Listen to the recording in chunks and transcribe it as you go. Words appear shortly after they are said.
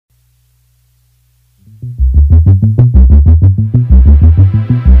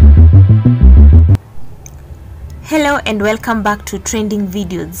Hello and welcome back to Trending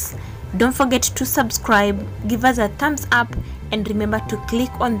Videos. Don't forget to subscribe, give us a thumbs up, and remember to click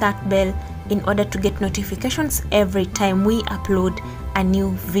on that bell in order to get notifications every time we upload a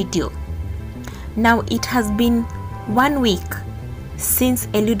new video. Now it has been 1 week since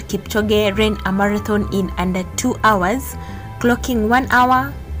Eliud Kipchoge ran a marathon in under 2 hours, clocking 1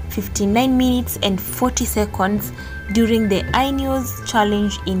 hour, 59 minutes and 40 seconds during the Ineos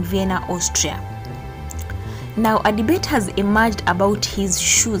Challenge in Vienna, Austria. Now a debate has emerged about his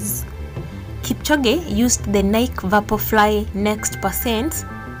shoes. Kipchoge used the Nike VaporflyNext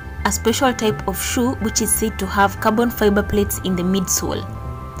 %, a special type of shoe which is said to have carbon fiber plates in the midsole.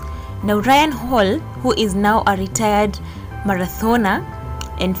 Now Ryan Hall, who is now a retired marathoner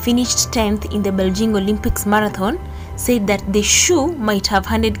and finished 10th in the Beijing Olympics marathon, said that the shoe might have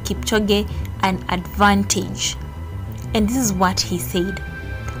handed Kipchoge an advantage. And this is what he said.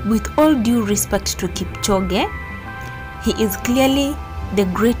 With all due respect to Kipchoge, he is clearly the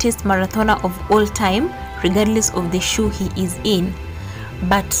greatest marathoner of all time, regardless of the shoe he is in.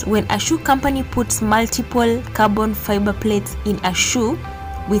 But when a shoe company puts multiple carbon fiber plates in a shoe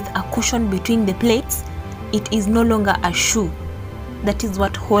with a cushion between the plates, it is no longer a shoe. That is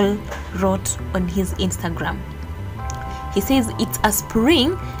what Hall wrote on his Instagram. He says it's a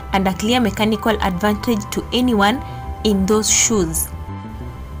spring and a clear mechanical advantage to anyone in those shoes.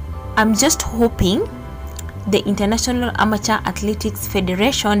 I'm just hoping the International Amateur Athletics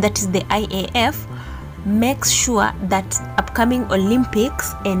Federation, that is the IAF, makes sure that upcoming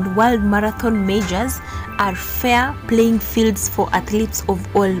Olympics and World Marathon majors are fair playing fields for athletes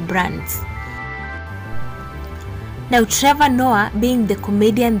of all brands. Now Trevor, being the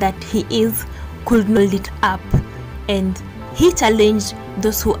comedian that he is, could not hold it up, and he challenged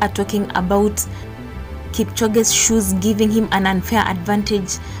those who are talking about Kipchoge's shoes giving him an unfair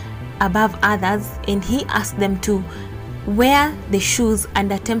advantage above others, and he asked them to wear the shoes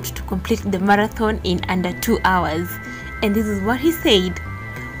and attempt to complete the marathon in under 2 hours. And this is what he said: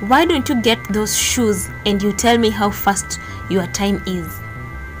 why don't you get those shoes and you tell me how fast your time is?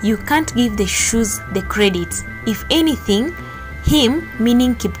 You can't give the shoes the credit. If anything, him,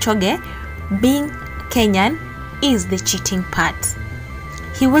 meaning Kipchoge, being Kenyan, is the cheating part.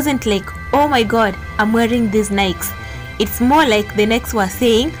 He wasn't like, oh my god, I'm wearing these Nikes. It's more like the Nikes were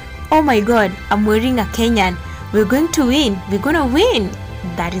saying, oh my god, I'm wearing a Kenyan. We're going to win. We're gonna win.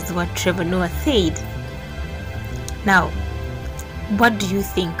 That is what Trevor said. Now, what do you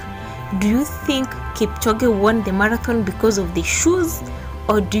think? Do you think Kipchoge won the marathon because of the shoes?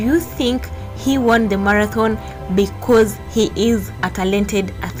 Or do you think he won the marathon because he is a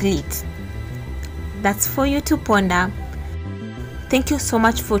talented athlete? That's for you to ponder. Thank you so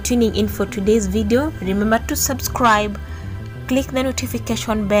much for tuning in for today's video. Remember to subscribe, click the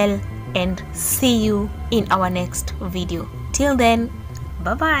notification bell, and see you in our next video. Till then,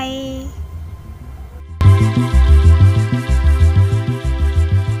 bye bye.